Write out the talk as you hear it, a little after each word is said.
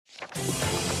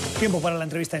Tiempo para la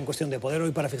entrevista en Cuestión de Poder,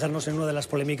 hoy para fijarnos en una de las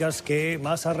polémicas que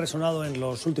más ha resonado en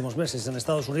los últimos meses en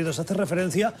Estados Unidos. Hace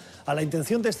referencia a la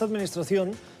intención de esta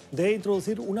administración de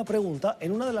introducir una pregunta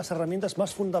en una de las herramientas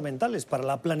más fundamentales para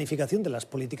la planificación de las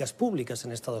políticas públicas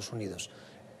en Estados Unidos,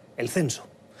 el censo.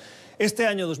 Este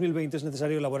año 2020 es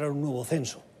necesario elaborar un nuevo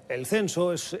censo. El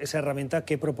censo es esa herramienta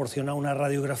que proporciona una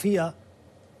radiografía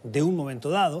de un momento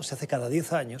dado, se hace cada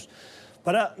 10 años,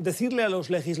 para decirle a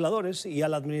los legisladores y a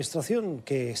la administración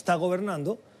que está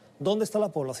gobernando dónde está la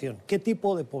población, qué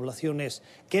tipo de población es,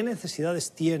 qué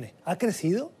necesidades tiene. ¿Ha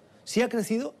crecido? Si ha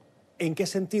crecido, ¿en qué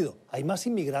sentido? ¿Hay más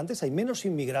inmigrantes? ¿Hay menos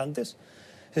inmigrantes?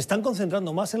 ¿Se están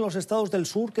concentrando más en los estados del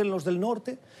sur que en los del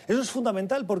norte? Eso es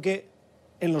fundamental porque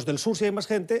en los del sur, si hay más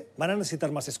gente, van a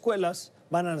necesitar más escuelas,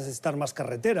 van a necesitar más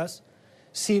carreteras.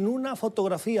 Sin una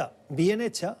fotografía bien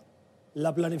hecha,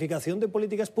 la planificación de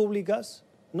políticas públicas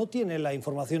no tiene la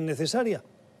información necesaria.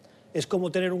 Es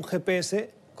como tener un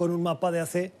GPS con un mapa de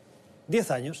hace 10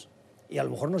 años y a lo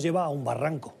mejor nos lleva a un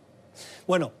barranco.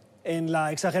 Bueno, en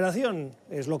la exageración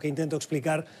es lo que intento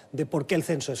explicar de por qué el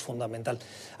censo es fundamental.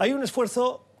 Hay un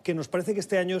esfuerzo que nos parece que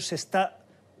este año se está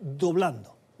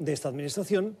doblando de esta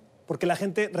administración porque la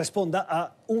gente responda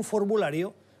a un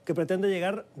formulario que pretende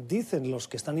llegar, dicen los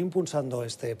que están impulsando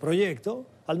este proyecto,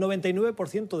 al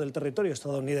 99% del territorio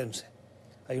estadounidense.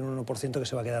 Hay un 1% que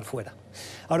se va a quedar fuera.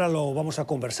 Ahora lo vamos a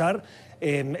conversar.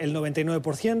 El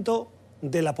 99%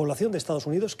 de la población de Estados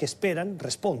Unidos que esperan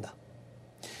responda.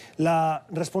 La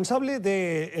responsable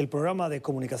del programa de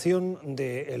comunicación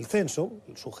del censo,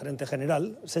 su gerente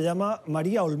general, se llama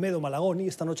María Olmedo Malagón y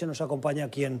esta noche nos acompaña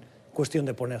aquí en Cuestión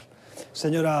de Poder.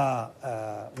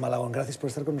 Señora Malagón, gracias por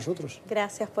estar con nosotros.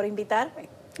 Gracias por invitarme.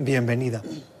 Bienvenida.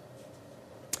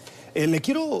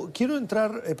 Quiero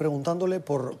entrar preguntándole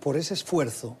por ese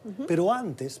esfuerzo, pero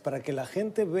antes, para que la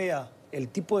gente vea el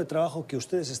tipo de trabajo que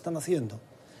ustedes están haciendo,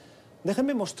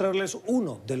 déjenme mostrarles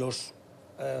uno de los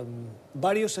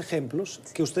varios ejemplos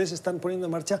que ustedes están poniendo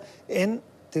en marcha en,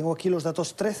 tengo aquí los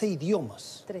datos, 13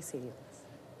 idiomas. 13 idiomas.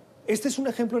 Este es un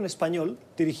ejemplo en español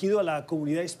dirigido a la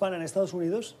comunidad hispana en Estados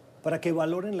Unidos para que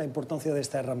valoren la importancia de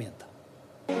esta herramienta.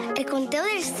 El conteo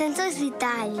del censo es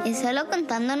vital. ¿Es solo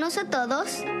contándonos a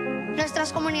todos?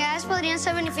 Nuestras comunidades podrían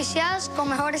ser beneficiadas con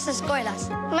mejores escuelas,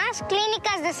 Más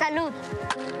clínicas de salud.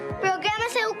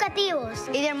 Programas educativos.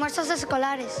 y de almuerzos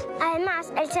escolares.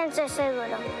 Además, el censo es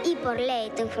seguro. Y por ley,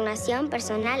 tu información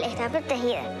personal está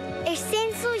protegida. El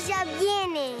censo ya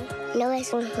viene. No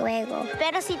es un juego.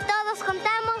 Pero si todos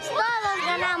contamos, todos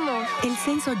ganamos. El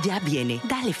censo ya viene.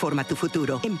 Dale forma a tu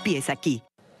futuro. Empieza aquí.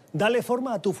 Dale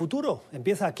forma a tu futuro.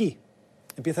 Empieza aquí.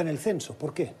 Empieza en el censo.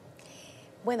 ¿Por qué?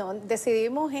 Bueno,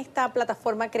 decidimos esta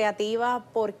plataforma creativa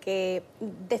porque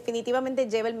definitivamente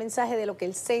lleva el mensaje de lo que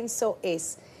el censo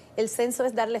es. El censo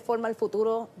es darle forma al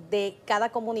futuro de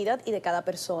cada comunidad y de cada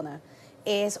persona.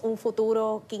 Es un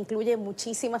futuro que incluye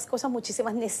muchísimas cosas,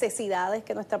 muchísimas necesidades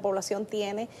que nuestra población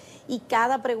tiene y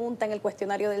cada pregunta en el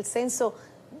cuestionario del censo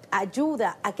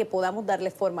ayuda a que podamos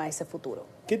darle forma a ese futuro.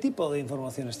 ¿Qué tipo de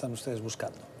información están ustedes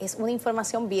buscando? Es una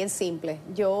información bien simple.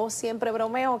 Yo siempre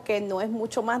bromeo que no es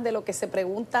mucho más de lo que se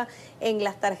pregunta en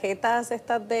las tarjetas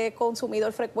estas de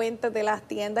consumidor frecuente de las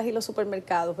tiendas y los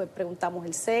supermercados. Pues preguntamos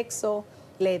el sexo,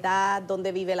 la edad,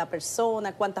 dónde vive la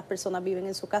persona, cuántas personas viven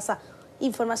en su casa.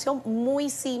 Información muy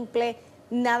simple,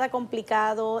 nada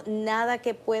complicado, nada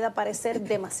que pueda parecer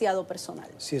demasiado personal.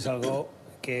 Si es algo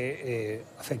que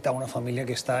afecta a una familia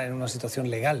que está en una situación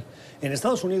legal. En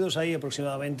Estados Unidos hay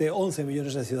aproximadamente 11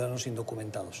 millones de ciudadanos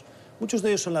indocumentados. Muchos de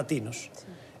ellos son latinos. Sí.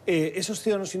 Esos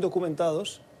ciudadanos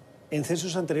indocumentados en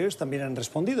censos anteriores también han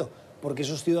respondido, porque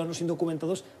esos ciudadanos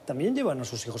indocumentados también llevan a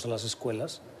sus hijos a las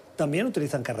escuelas, también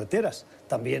utilizan carreteras,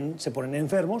 también se ponen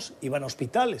enfermos y van a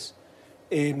hospitales.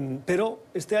 Pero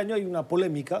este año hay una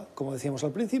polémica, como decíamos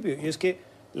al principio, y es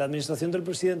que la administración del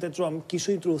presidente Trump quiso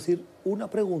introducir una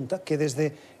pregunta que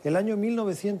desde el año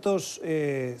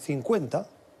 1950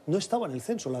 no estaba en el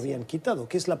censo, la habían quitado,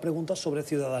 que es la pregunta sobre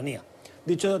ciudadanía.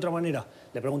 Dicho de otra manera,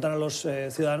 le preguntan a los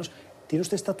ciudadanos, ¿tiene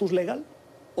usted estatus legal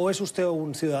o es usted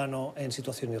un ciudadano en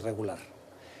situación irregular?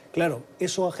 Claro,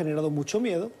 eso ha generado mucho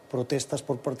miedo, protestas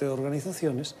por parte de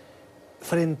organizaciones.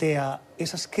 Frente a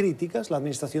esas críticas, la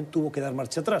administración tuvo que dar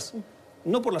marcha atrás.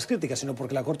 No por las críticas, sino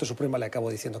porque la Corte Suprema le acabó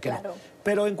diciendo que claro. No.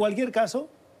 Pero en cualquier caso,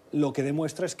 lo que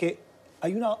demuestra es que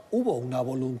hubo una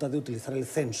voluntad de utilizar el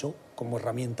censo como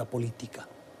herramienta política.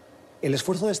 ¿El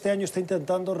esfuerzo de este año está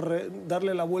intentando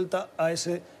darle la vuelta a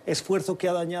ese esfuerzo que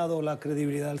ha dañado la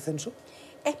credibilidad del censo?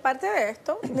 Es parte de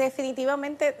esto.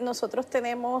 Definitivamente nosotros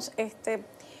tenemos,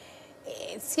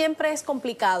 siempre es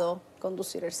complicado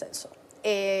conducir el censo.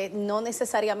 no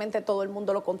necesariamente todo el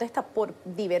mundo lo contesta por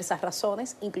diversas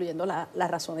razones, incluyendo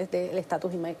las razones del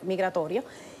estatus migratorio.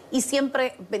 Y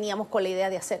siempre veníamos con la idea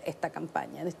de hacer esta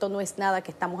campaña. Esto no es nada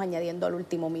que estamos añadiendo al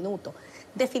último minuto.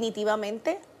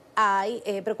 Definitivamente hay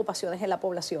preocupaciones en la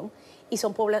población y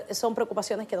son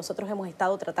preocupaciones que nosotros hemos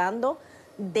estado tratando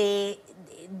de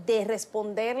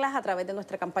responderlas a través de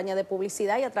nuestra campaña de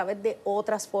publicidad y a través de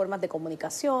otras formas de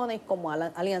comunicaciones, como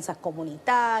alianzas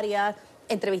comunitarias,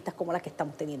 entrevistas como las que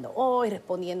estamos teniendo hoy,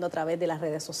 respondiendo a través de las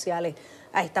redes sociales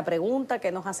a esta pregunta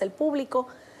que nos hace el público.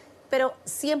 Pero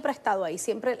siempre ha estado ahí,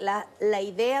 siempre la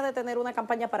idea de tener una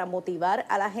campaña para motivar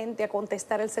a la gente a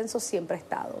contestar el censo siempre ha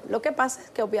estado. Lo que pasa es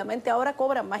que obviamente ahora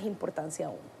cobra más importancia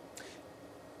aún.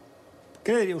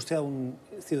 ¿Qué le diría usted a un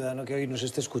ciudadano que hoy nos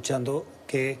esté escuchando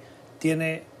que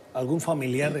tiene algún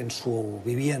familiar en su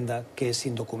vivienda que es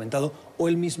indocumentado o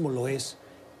él mismo lo es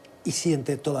y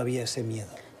siente todavía ese miedo?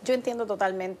 Yo entiendo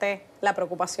totalmente la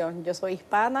preocupación. Yo soy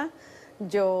hispana.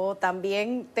 Yo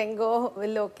también tengo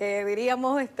lo que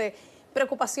diríamos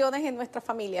preocupaciones en nuestras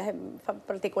familias,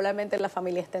 particularmente en la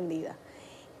familia extendida.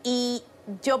 Y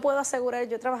yo puedo asegurar,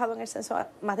 yo he trabajado en el censo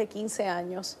más de 15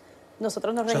 años.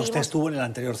 Nosotros nos regimos... O sea, usted estuvo en el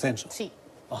anterior censo. Sí.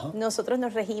 Ajá. Nosotros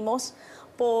nos regimos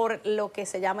por lo que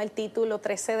se llama el título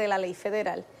 13 de la ley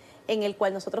federal, en el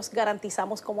cual nosotros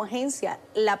garantizamos como agencia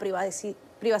la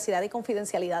privacidad y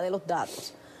confidencialidad de los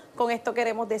datos. Con esto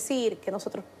queremos decir que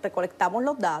nosotros recolectamos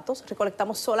los datos,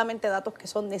 recolectamos solamente datos que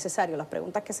son necesarios. Las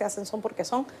preguntas que se hacen son porque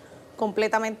son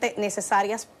completamente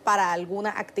necesarias para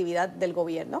alguna actividad del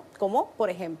gobierno, como, por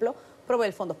ejemplo,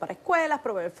 proveer fondos para escuelas,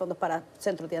 proveer fondos para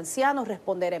centros de ancianos,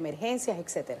 responder a emergencias,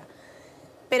 etcétera.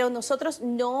 Pero nosotros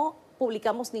no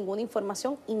publicamos ninguna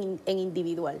información en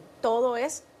individual. Todo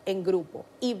es en grupo.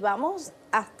 Y vamos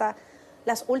hasta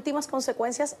las últimas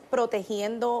consecuencias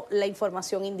protegiendo la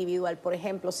información individual. Por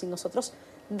ejemplo, si nosotros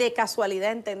de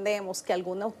casualidad entendemos que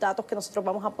algunos datos que nosotros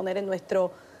vamos a poner en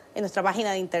nuestra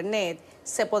página de internet,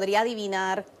 se podría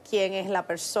adivinar quién es la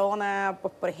persona,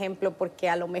 pues por ejemplo, porque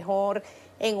a lo mejor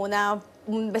en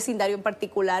un vecindario en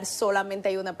particular solamente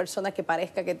hay una persona que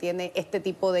parezca que tiene este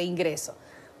tipo de ingreso.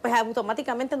 Pues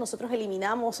automáticamente nosotros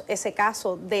eliminamos ese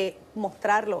caso de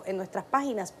mostrarlo en nuestras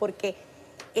páginas porque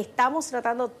estamos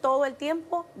tratando todo el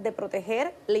tiempo de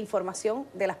proteger la información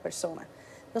de las personas.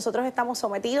 Nosotros estamos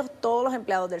sometidos, todos los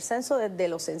empleados del censo, desde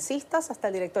los censistas hasta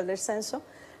el director del censo,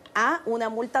 a una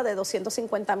multa de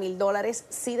 $250,000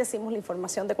 si decimos la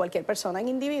información de cualquier persona en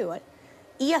individual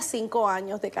y a 5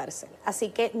 años de cárcel. Así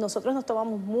que nosotros nos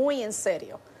tomamos muy en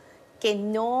serio que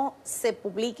no se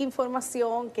publique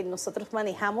información, que nosotros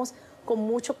manejamos con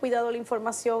mucho cuidado la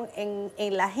información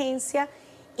en la agencia,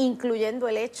 incluyendo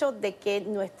el hecho de que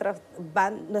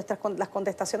las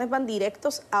contestaciones van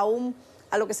directos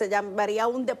a lo que se llamaría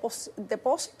un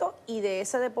depósito y de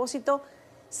ese depósito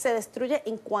se destruye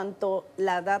en cuanto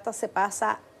la data se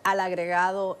pasa al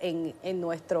agregado en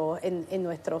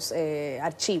nuestros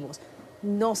archivos.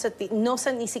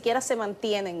 Ni siquiera se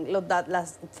mantienen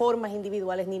las formas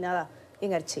individuales ni nada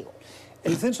en archivo.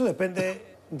 El censo depende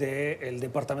del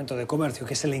Departamento de Comercio,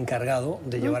 que es el encargado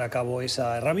de llevar a cabo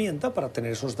esa herramienta para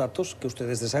tener esos datos que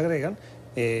ustedes desagregan,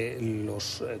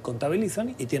 los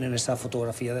contabilizan y tienen esa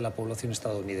fotografía de la población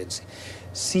estadounidense.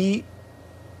 Si,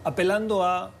 apelando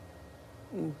a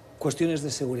cuestiones de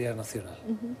seguridad nacional,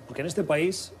 porque en este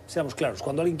país, seamos claros,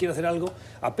 cuando alguien quiere hacer algo,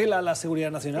 apela a la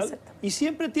seguridad nacional y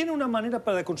siempre tiene una manera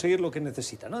para conseguir lo que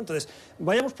necesita, ¿no? Entonces,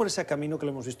 vayamos por ese camino que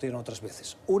lo hemos visto ya en otras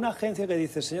veces. Una agencia que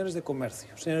dice, señores de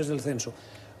comercio, señores del censo,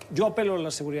 yo apelo a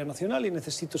la seguridad nacional y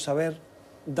necesito saber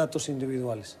datos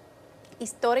individuales.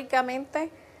 Históricamente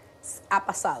ha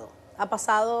pasado. Ha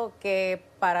pasado que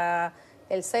para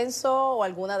el censo o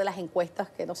alguna de las encuestas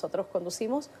que nosotros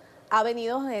conducimos, ha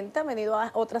venido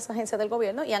a otras agencias del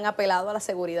gobierno y han apelado a la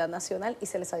seguridad nacional y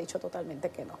se les ha dicho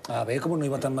totalmente que no. A ver, ¿cómo no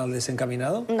iba tan mal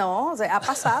desencaminado? No, o sea, ha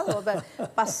pasado.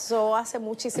 Pasó hace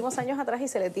muchísimos años atrás y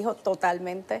se les dijo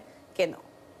totalmente que no.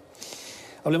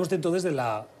 Hablemos entonces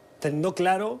teniendo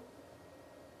claro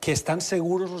que están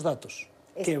seguros los datos,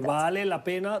 que vale la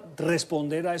pena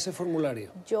responder a ese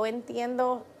formulario. Yo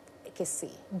entiendo que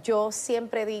sí. Yo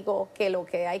siempre digo que lo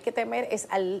que hay que temer es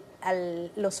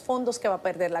los fondos que va a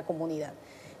perder la comunidad.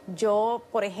 Yo,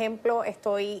 por ejemplo,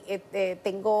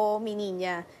 tengo mi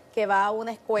niña que va a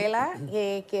una escuela,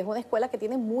 que es una escuela que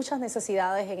tiene muchas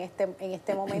necesidades en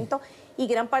este momento y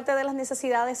gran parte de las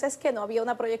necesidades es que no había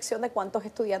una proyección de cuántos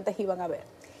estudiantes iban a haber.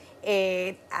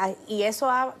 Y eso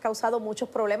ha causado muchos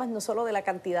problemas, no solo de la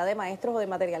cantidad de maestros o de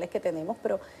materiales que tenemos,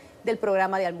 pero del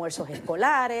programa de almuerzos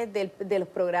escolares, de los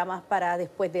programas para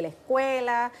después de la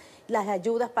escuela, las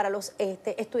ayudas para los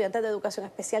estudiantes de educación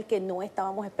especial que no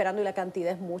estábamos esperando y la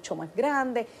cantidad es mucho más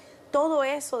grande. Todo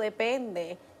eso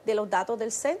depende de los datos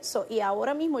del censo y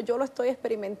ahora mismo yo lo estoy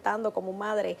experimentando como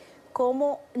madre,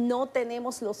 cómo no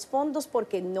tenemos los fondos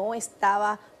porque no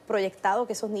estaba proyectado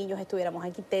que esos niños estuviéramos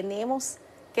aquí. Tenemos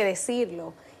que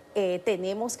decirlo,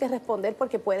 tenemos que responder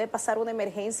porque puede pasar una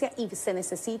emergencia y se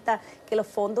necesita que los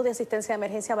fondos de asistencia de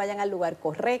emergencia vayan al lugar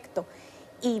correcto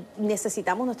y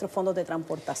necesitamos nuestros fondos de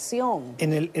transportación.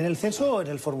 En el censo, en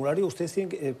el formulario, ¿ustedes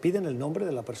piden el nombre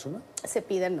de la persona? Se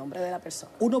pide el nombre de la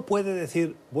persona. Uno puede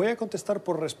decir, voy a contestar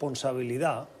por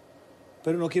responsabilidad,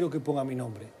 pero no quiero que ponga mi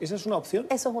nombre. ¿Esa es una opción?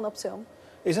 Eso es una opción.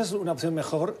 Esa es una opción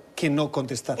mejor que no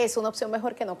contestar. Es una opción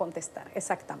mejor que no contestar,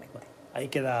 exactamente. Bueno, ahí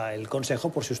queda el consejo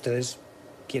por si ustedes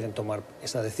quieren tomar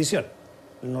esa decisión.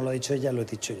 No lo ha dicho ella, lo he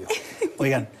dicho yo.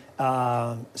 Oigan,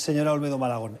 señora Olmedo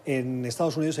Malagón, en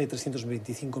Estados Unidos hay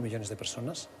 325 millones de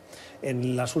personas.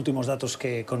 En los últimos datos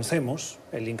que conocemos,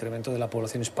 el incremento de la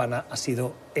población hispana ha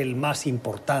sido el más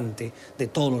importante de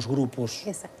todos los grupos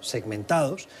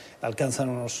segmentados. Alcanzan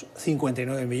unos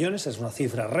 59 millones, es una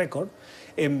cifra récord.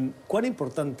 ¿Cuán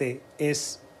importante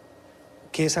es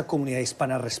que esa comunidad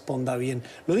hispana responda bien?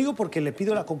 Lo digo porque le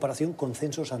pido la comparación con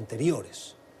censos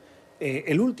anteriores.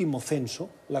 El último censo,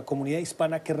 la comunidad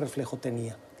hispana, ¿qué reflejo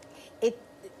tenía?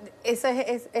 Eso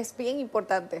es bien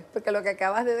importante, porque lo que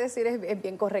acabas de decir es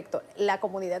bien correcto. La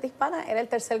comunidad hispana era el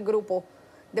tercer grupo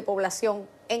de población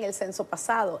en el censo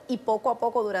pasado y poco a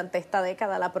poco durante esta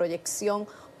década la proyección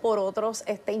por otros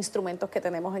instrumentos que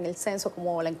tenemos en el censo,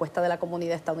 como la encuesta de la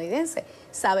comunidad estadounidense,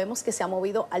 sabemos que se ha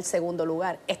movido al segundo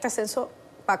lugar. Este censo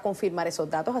va a confirmar esos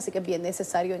datos, así que es bien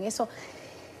necesario en eso.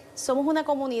 Somos una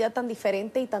comunidad tan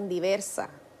diferente y tan diversa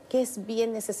que es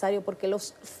bien necesario porque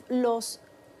los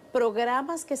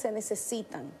programas que se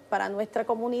necesitan para nuestra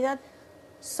comunidad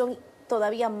son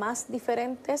todavía más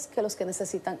diferentes que los que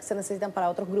se necesitan para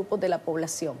otros grupos de la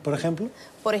población. ¿Por ejemplo?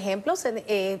 Por ejemplo,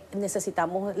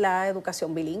 necesitamos la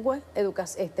educación bilingüe,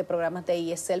 programas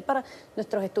de ESL para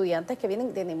nuestros estudiantes que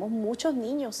vienen. Tenemos muchos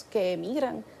niños que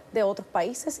emigran de otros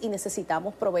países y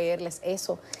necesitamos proveerles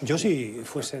eso. Yo si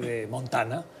fuese de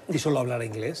Montana y solo hablara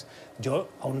inglés, yo,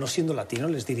 aún no siendo latino,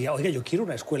 les diría, oiga, yo quiero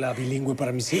una escuela bilingüe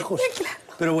para mis hijos. Claro.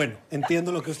 Pero bueno,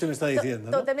 entiendo lo que usted me está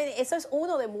diciendo, ¿no? Totalmente. Eso es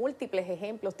uno de múltiples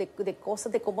ejemplos de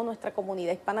cosas, de cómo nuestra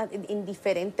comunidad hispana en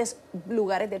diferentes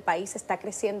lugares del país está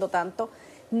creciendo tanto.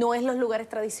 No es los lugares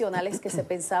tradicionales que se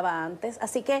pensaba antes.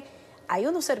 Así que hay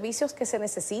unos servicios que se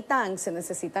necesitan,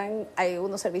 hay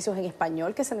unos servicios en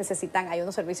español que se necesitan, hay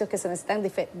unos servicios que se necesitan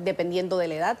dependiendo de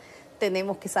la edad.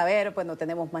 Tenemos que saber, bueno,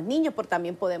 tenemos más niños, pero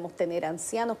también podemos tener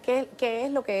ancianos. ¿Qué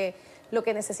es lo que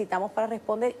necesitamos para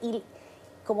responder? Y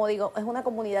como digo, es una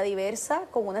comunidad diversa,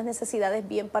 con unas necesidades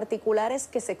bien particulares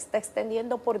que se está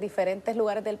extendiendo por diferentes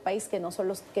lugares del país que no son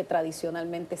los que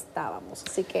tradicionalmente estábamos.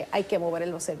 Así que hay que mover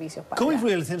los servicios para ¿Cómo allá.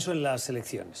 influye el censo en las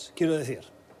elecciones? Quiero decir,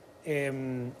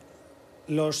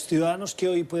 los ciudadanos que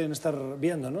hoy pueden estar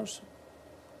viéndonos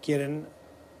quieren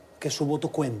que su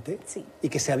voto cuente y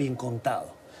que sea bien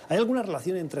contado. ¿Hay alguna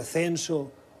relación entre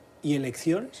censo y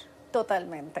elecciones?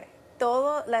 Totalmente.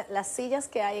 Todas las sillas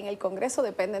que hay en el Congreso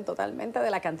dependen totalmente de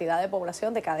la cantidad de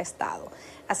población de cada estado.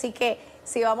 Así que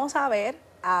si vamos a ver,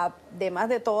 además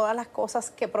de todas las cosas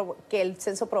que el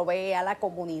censo provee a la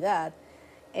comunidad,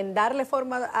 en darle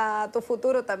forma a tu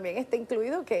futuro también está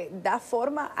incluido que da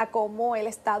forma a cómo el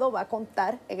Estado va a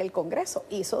contar en el Congreso.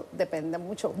 Y eso depende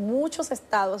mucho. Muchos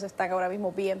estados están ahora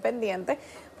mismo bien pendientes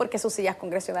porque sus sillas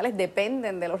congresionales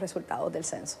dependen de los resultados del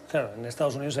censo. Claro, en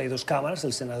Estados Unidos hay dos cámaras,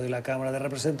 el Senado y la Cámara de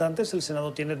Representantes. El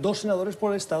Senado tiene 2 senadores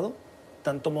por estado.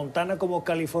 Tanto Montana como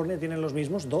California tienen los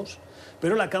mismos, 2.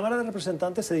 Pero la Cámara de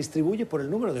Representantes se distribuye por el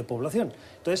número de población.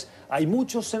 Entonces, hay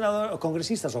muchos senadores,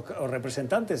 congresistas o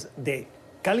representantes de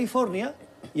California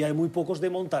y hay muy pocos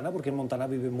de Montana, porque en Montana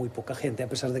vive muy poca gente, a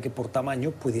pesar de que por tamaño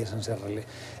pudiesen ser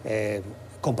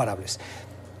comparables.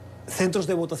 Centros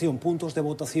de votación, puntos de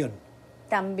votación.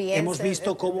 También hemos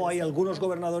visto cómo hay algunos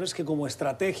gobernadores que como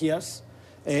estrategias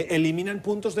eliminan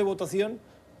puntos de votación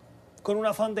con un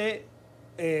afán de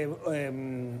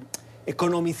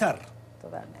economizar.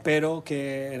 Totalmente. Pero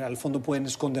que al fondo pueden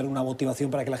esconder una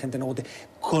motivación para que la gente no vote.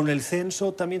 Con el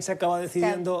censo también se acaba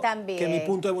decidiendo que mi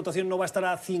punto de votación no va a estar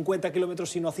a 50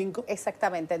 kilómetros sino a 5.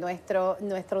 Exactamente.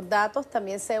 Nuestros datos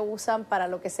también se usan para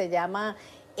lo que se llama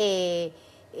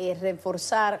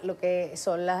reforzar lo que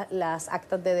son las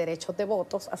actas de derechos de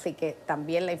votos, así que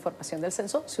también la información del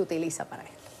censo se utiliza para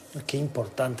esto. Qué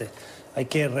importante. Hay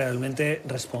que realmente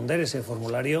responder ese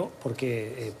formulario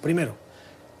porque, primero,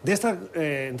 de esta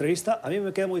entrevista a mí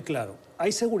me queda muy claro,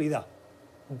 hay seguridad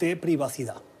de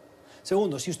privacidad.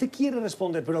 Segundo, si usted quiere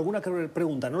responder, pero alguna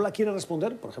pregunta no la quiere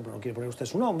responder, por ejemplo, no quiere poner usted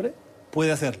su nombre,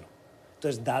 puede hacerlo.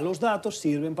 Entonces, da los datos,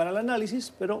 sirven para el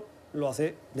análisis, pero lo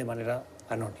hace de manera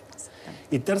anónima.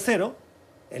 Y tercero,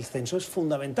 el censo es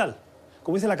fundamental.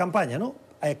 Como dice la campaña, ¿no?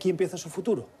 Aquí empieza su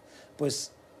futuro.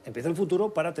 Pues empieza el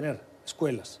futuro para tener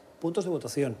escuelas, puntos de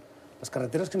votación, las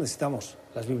carreteras que necesitamos,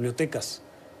 las bibliotecas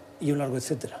y un largo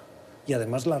etcétera. Y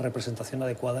además la representación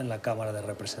adecuada en la Cámara de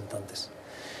Representantes.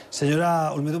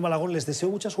 Señora Olmedo Malagón, les deseo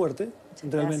mucha suerte.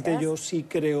 Realmente yo sí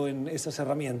creo en esas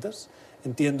herramientas.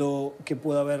 Entiendo que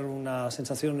puede haber una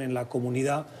sensación en la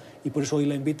comunidad y por eso hoy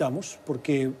la invitamos,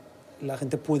 porque la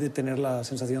gente puede tener la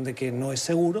sensación de que no es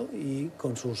seguro y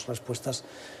con sus respuestas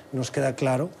nos queda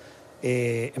claro.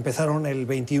 Empezaron el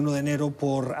 21 de enero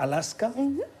por Alaska.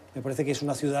 Me parece que es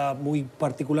una ciudad muy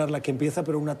particular la que empieza,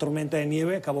 pero una tormenta de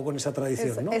nieve acabó con esa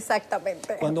tradición, ¿no?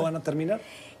 Exactamente. ¿Cuándo van a terminar?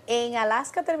 En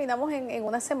Alaska terminamos en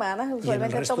unas semanas,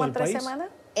 usualmente toman 3 semanas.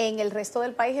 En el resto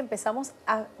del país empezamos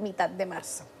a mitad de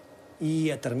marzo.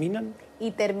 ¿Y terminan?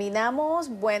 Y terminamos,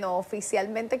 bueno,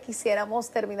 oficialmente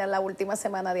quisiéramos terminar la última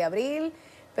semana de abril,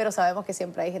 pero sabemos que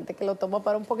siempre hay gente que lo toma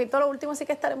para un poquito lo último, así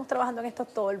que estaremos trabajando en esto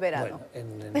todo el verano.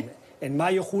 Bueno, en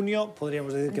mayo, junio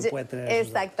podríamos decir que puede tener esos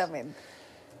exactamente. datos.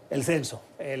 El censo,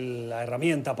 la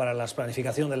herramienta para la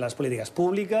planificación de las políticas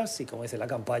públicas y, como dice la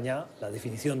campaña, la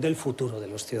definición del futuro de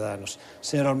los ciudadanos.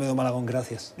 Señora Olmedo Malagón,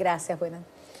 gracias. Gracias, buenas.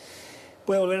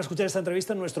 Puede volver a escuchar esta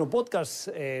entrevista en nuestro podcast.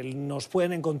 Nos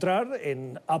pueden encontrar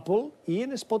en Apple y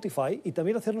en Spotify y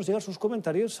también hacernos llegar sus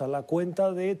comentarios a la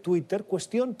cuenta de Twitter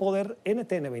Cuestión Poder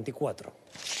NTN24.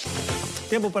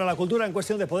 Tiempo para la cultura en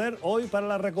Cuestión de Poder. Hoy para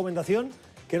la recomendación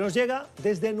que nos llega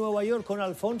desde Nueva York con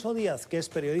Alfonso Díaz, que es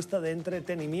periodista de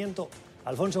entretenimiento.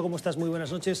 Alfonso, ¿cómo estás? Muy buenas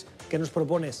noches. ¿Qué nos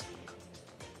propones?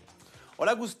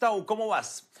 Hola Gustavo, ¿cómo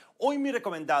vas? Hoy mi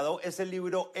recomendado es el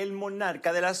libro El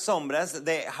monarca de las sombras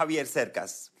de Javier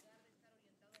Cercas.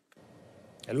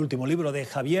 El último libro de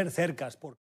Javier Cercas.